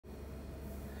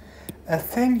A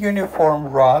thin uniform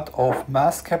rod of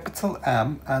mass capital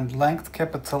M and length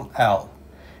capital L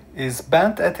is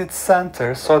bent at its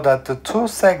center so that the two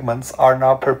segments are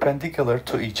now perpendicular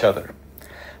to each other.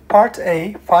 Part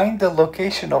A, find the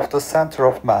location of the center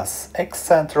of mass, x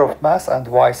center of mass and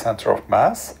y center of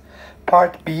mass.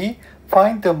 Part B,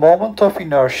 find the moment of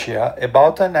inertia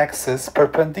about an axis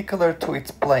perpendicular to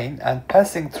its plane and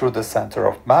passing through the center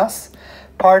of mass.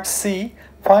 Part C,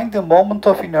 find the moment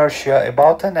of inertia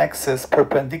about an axis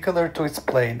perpendicular to its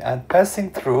plane and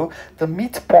passing through the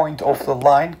midpoint of the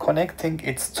line connecting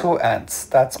its two ends,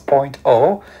 that's point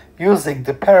O, using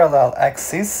the parallel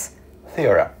axis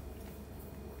theorem.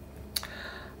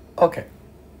 Okay,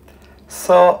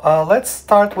 so let's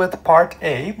start with part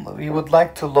A. We would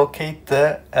like to locate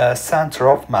the center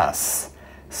of mass.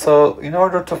 So in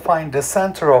order to find the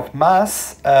center of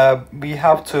mass, we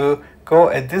have to go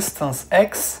a distance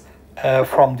x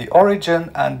from the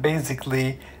origin and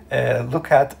basically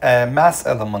look at a mass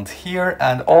element here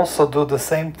and also do the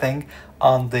same thing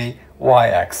on the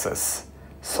y-axis.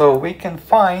 So we can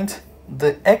find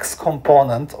the x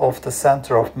component of the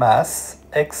center of mass,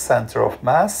 x center of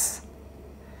mass,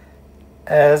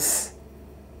 as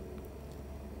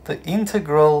the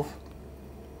integral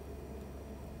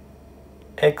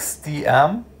x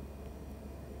dm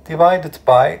divided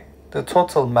by the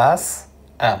total mass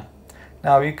m.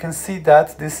 Now you can see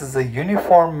that this is a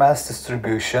uniform mass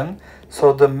distribution,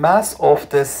 so the mass of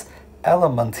this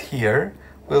element here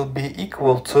will be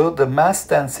equal to the mass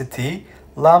density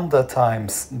lambda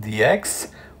times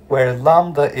dx, where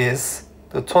lambda is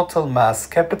the total mass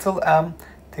capital M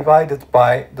divided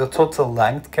by the total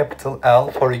length capital L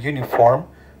for a uniform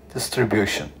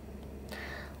distribution.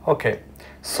 Okay,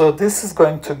 so this is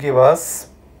going to give us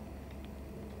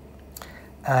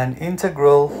an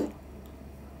integral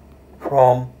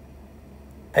from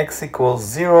x equals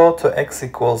 0 to x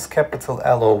equals capital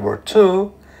L over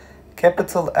 2,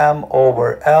 capital M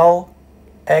over L,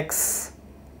 x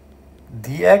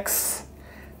dx,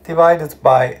 divided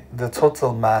by the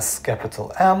total mass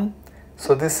capital M.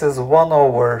 So this is 1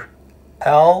 over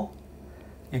L.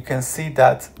 You can see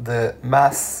that the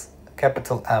mass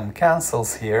capital M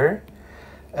cancels here.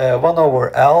 1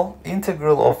 over L,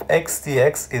 integral of x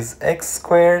dx is x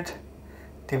squared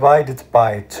divided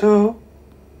by 2,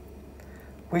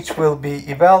 which will be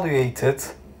evaluated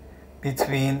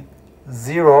between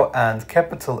 0 and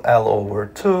capital L over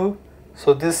 2.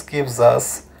 So this gives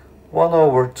us 1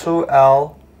 over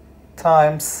 2L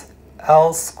times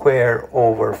L squared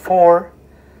over 4,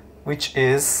 which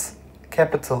is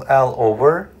capital L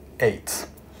over 8.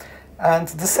 And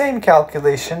the same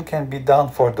calculation can be done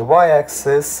for the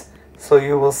y-axis. So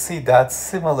you will see that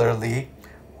similarly,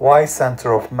 y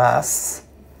center of mass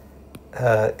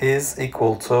is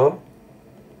equal to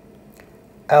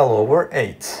L over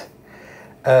 8.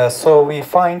 So we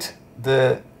find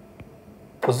the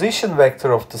position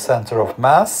vector of the center of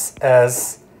mass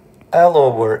as L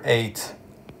over 8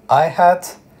 I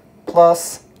hat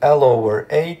plus L over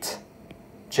 8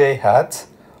 j hat,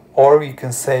 or you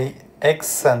can say x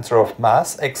center of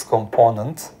mass, x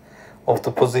component of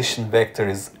the position vector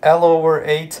is L over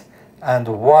 8 and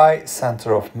y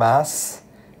center of mass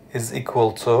is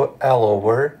equal to L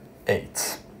over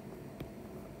 8.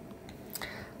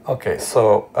 Okay,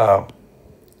 so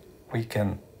we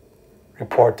can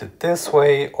report it this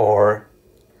way or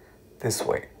this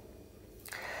way.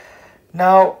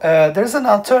 Now, there's an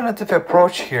alternative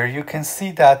approach here. You can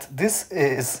see that this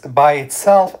is by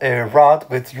itself a rod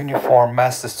with uniform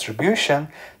mass distribution.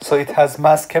 So it has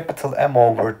mass capital M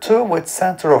over 2 with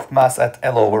center of mass at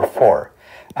L over 4.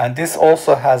 And this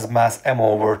also has mass M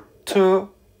over 2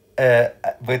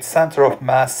 with center of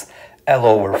mass L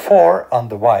over 4 on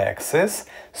the y-axis.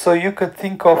 So you could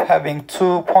think of having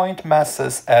 2 point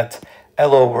masses at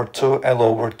L over 2, L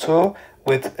over 2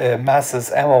 with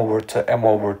masses M over 2, M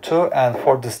over 2. And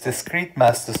for this discrete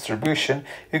mass distribution,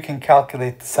 you can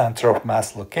calculate the center of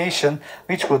mass location,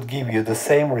 which would give you the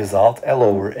same result, L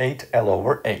over 8, L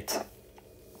over 8.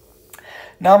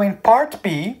 Now in part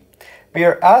B, we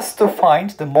are asked to find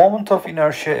the moment of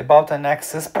inertia about an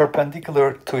axis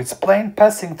perpendicular to its plane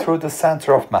passing through the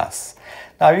center of mass.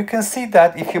 Now you can see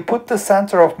that if you put the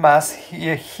center of mass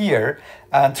here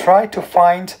and try to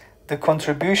find the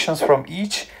contributions from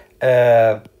each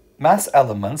mass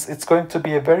elements, it's going to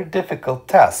be a very difficult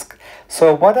task.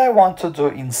 So what I want to do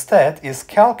instead is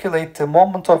calculate the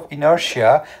moment of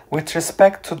inertia with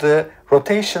respect to the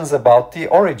rotations about the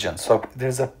origin. So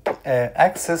there's an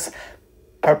axis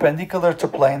perpendicular to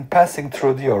plane passing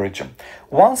through the origin.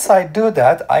 Once I do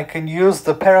that, I can use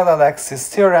the parallel axis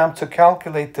theorem to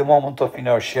calculate the moment of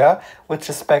inertia with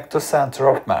respect to center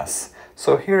of mass.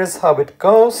 So here is how it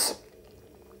goes.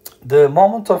 The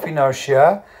moment of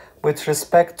inertia with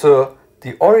respect to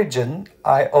the origin,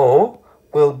 IO,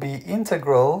 will be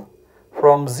integral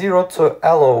from 0 to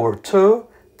L over 2.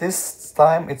 This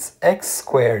time it's x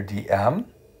squared dm.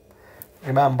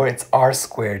 Remember, it's r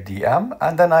squared dm.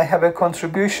 And then I have a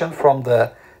contribution from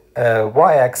the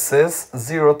y-axis,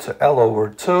 0 to L over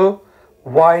 2,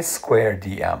 y squared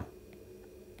dm.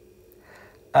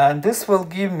 And this will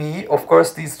give me, of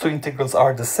course, these two integrals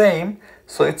are the same,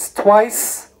 so it's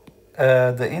twice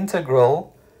the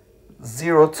integral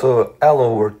 0 to L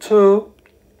over 2,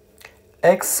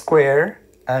 x squared,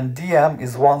 and dm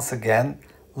is once again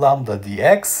lambda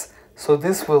dx. So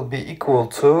this will be equal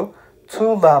to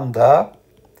 2 lambda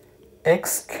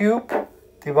x cubed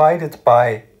divided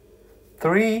by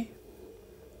 3,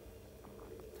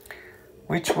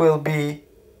 which will be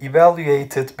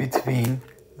evaluated between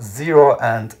 0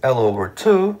 and L over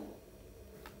 2.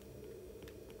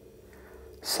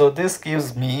 So this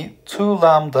gives me 2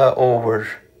 lambda over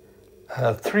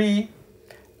 3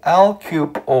 L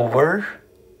cubed over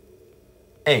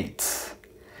 8.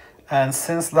 And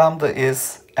since lambda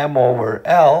is m over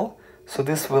L, so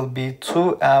this will be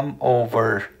 2m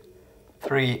over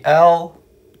 3L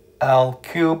L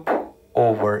cubed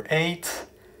over 8,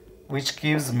 which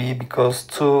gives me, because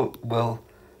 2 will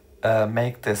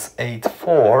make this 8,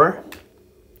 4,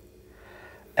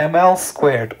 ml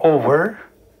squared over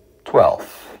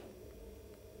 12.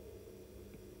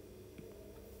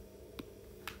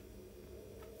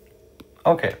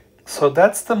 Okay, so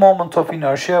that's the moment of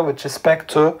inertia with respect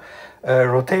to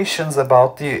rotations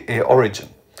about the origin.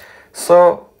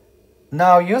 So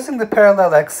now, using the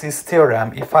parallel axis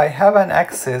theorem, if I have an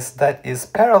axis that is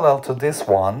parallel to this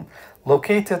one,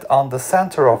 located on the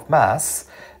center of mass,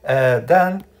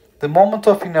 then the moment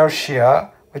of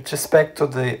inertia with respect to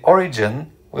the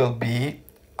origin will be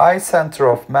I center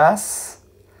of mass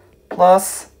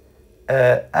plus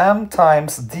m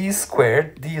times d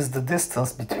squared. D is the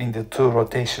distance between the two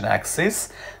rotation axes,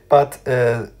 but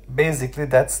basically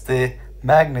that's the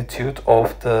magnitude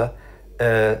of the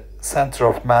center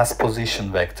of mass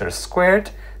position vector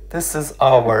squared. This is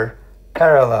our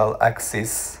parallel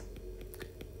axis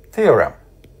theorem.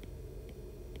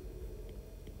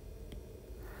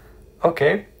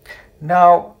 Okay,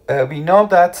 now we know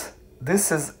that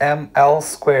this is ml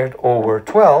squared over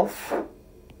 12.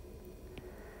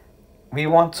 We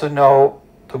want to know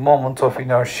the moment of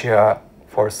inertia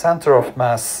for center of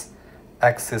mass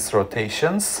axis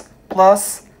rotations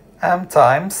plus m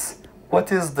times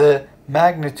what is the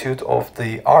magnitude of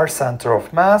the r center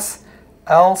of mass,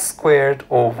 L squared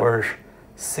over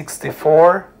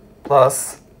 64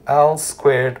 plus L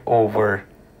squared over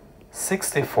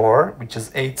 64, which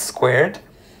is 8 squared.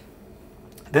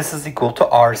 This is equal to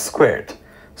r squared.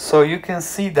 So you can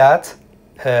see that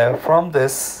from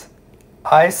this,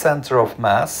 I center of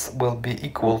mass will be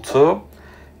equal to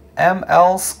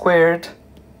ml squared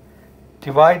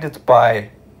divided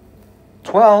by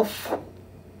 12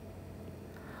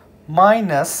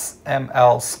 minus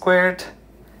ml squared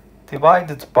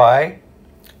divided by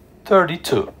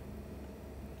 32,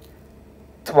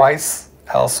 twice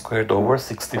L squared over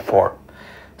 64.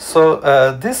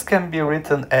 So this can be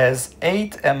written as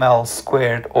 8 ml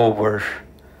squared over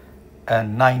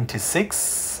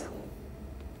 96.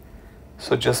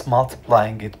 So just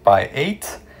multiplying it by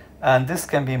 8. And this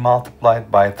can be multiplied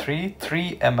by 3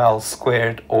 ml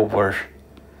squared over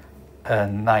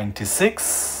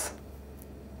 96.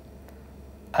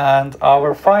 And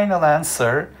our final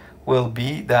answer will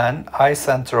be then I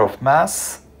center of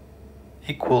mass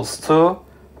equals to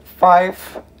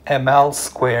 5 ml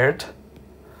squared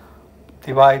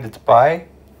divided by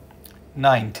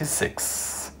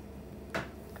 96.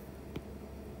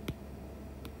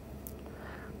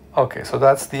 Okay, so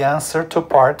that's the answer to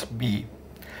part B.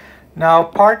 Now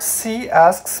part C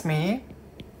asks me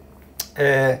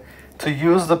to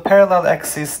use the parallel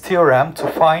axis theorem to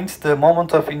find the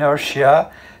moment of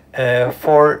inertia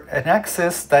for an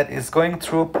axis that is going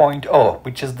through point O,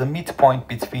 which is the midpoint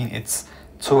between its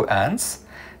two ends.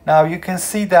 Now you can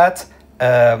see that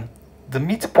the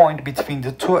midpoint between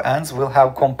the two ends will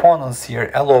have components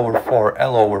here, L over 4,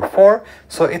 L over 4.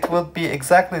 So it will be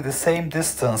exactly the same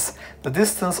distance. The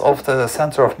distance of the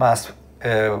center of mass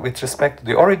with respect to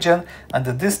the origin and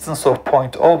the distance of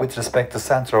point O with respect to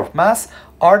center of mass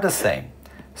are the same.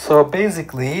 So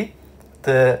basically,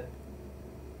 the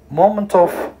moment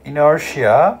of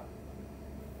inertia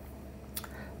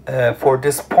for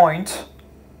this point,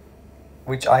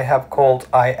 which I have called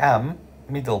IM,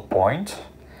 middle point,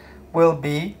 will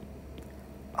be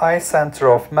I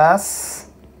center of mass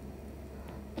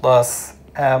plus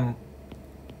m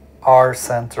r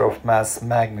center of mass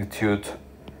magnitude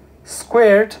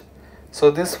squared. So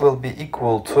this will be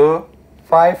equal to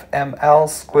 5 ml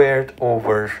squared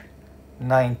over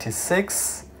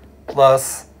 96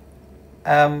 plus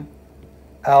ml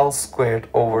squared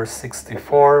over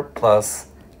 64 plus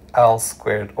L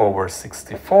squared over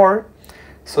 64.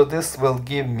 So this will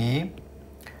give me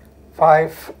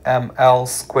 5 ml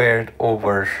squared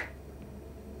over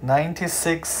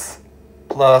 96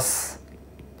 plus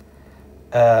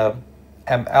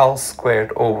ml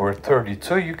squared over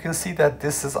 32. You can see that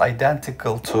this is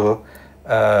identical to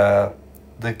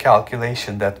the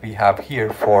calculation that we have here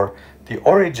for the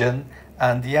origin,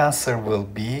 and the answer will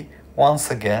be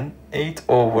once again 8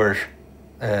 over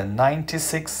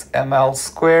 96 ml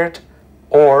squared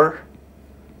or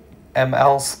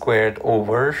ml squared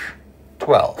over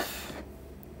 12.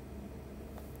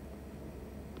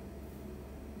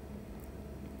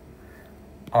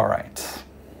 All right.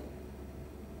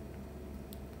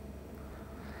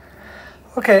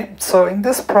 Okay, so in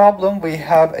this problem we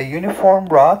have a uniform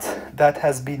rod that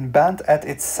has been bent at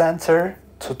its center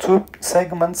to two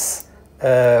segments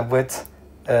with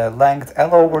length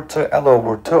L over 2, L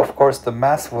over 2. Of course, the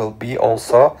mass will be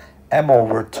also M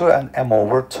over 2 and M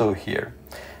over 2 here.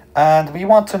 And we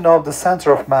want to know the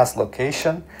center of mass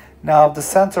location. Now, the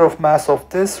center of mass of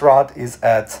this rod is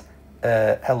at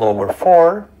L over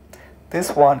 4.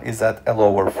 This one is at L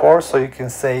over 4, so you can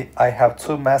say I have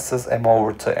two masses M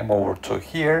over 2, M over 2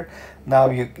 here. Now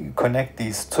you connect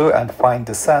these two and find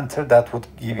the center. That would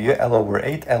give you L over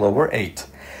 8, L over 8.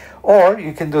 Or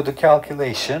you can do the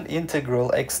calculation,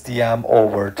 integral x dm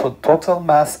over total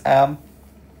mass m,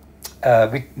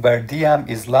 where dm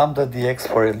is lambda dx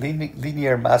for a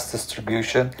linear mass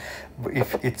distribution.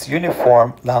 If it's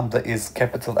uniform, lambda is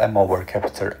capital M over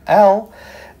capital L.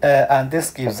 And this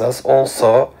gives us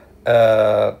also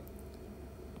L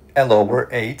over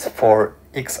 8 for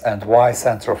x and y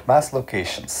center of mass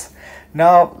locations.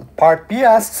 Now, part B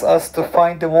asks us to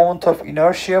find the moment of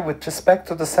inertia with respect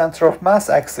to the center of mass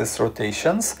axis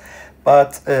rotations,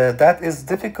 but that is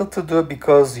difficult to do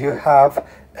because you have,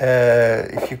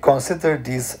 if you consider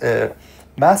these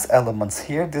mass elements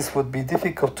here, this would be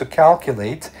difficult to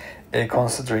calculate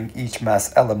considering each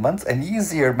mass element. An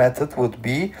easier method would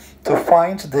be to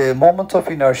find the moment of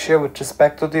inertia with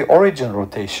respect to the origin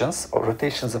rotations, or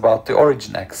rotations about the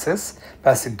origin axis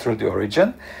passing through the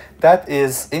origin. That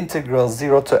is integral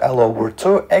 0 to L over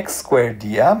 2 x squared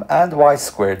dm and y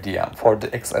squared dm for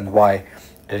the x and y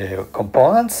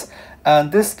components.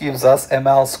 And this gives us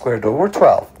ml squared over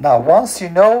 12. Now, once you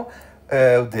know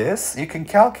this, you can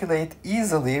calculate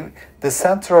easily the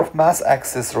center of mass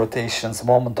axis rotations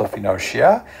moment of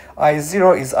inertia.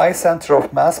 I0 is I center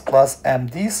of mass plus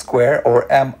md square or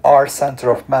mr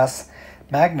center of mass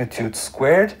magnitude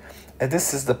squared.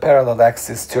 This is the parallel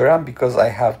axis theorem because I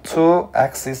have two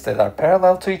axes that are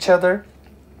parallel to each other.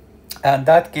 And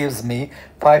that gives me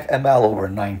 5 ml over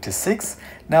 96.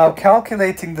 Now,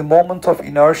 calculating the moment of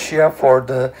inertia for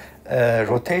the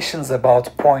rotations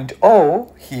about point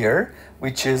O here,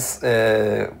 which is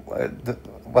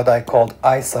what I called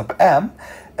I sub m,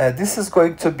 this is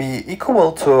going to be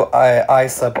equal to I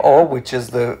sub O, which is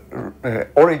the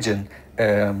origin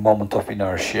moment of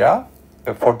inertia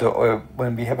for the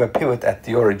when we have a pivot at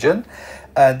the origin.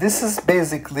 This is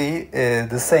basically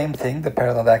the same thing, the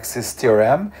parallel axis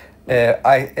theorem.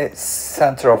 I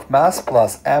center of mass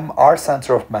plus m r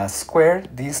center of mass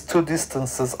squared. These two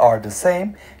distances are the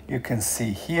same. You can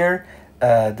see here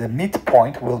the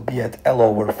midpoint will be at L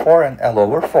over 4 and L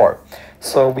over 4.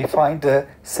 So we find the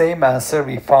same answer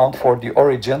we found for the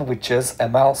origin, which is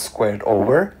ml squared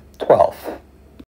over 12.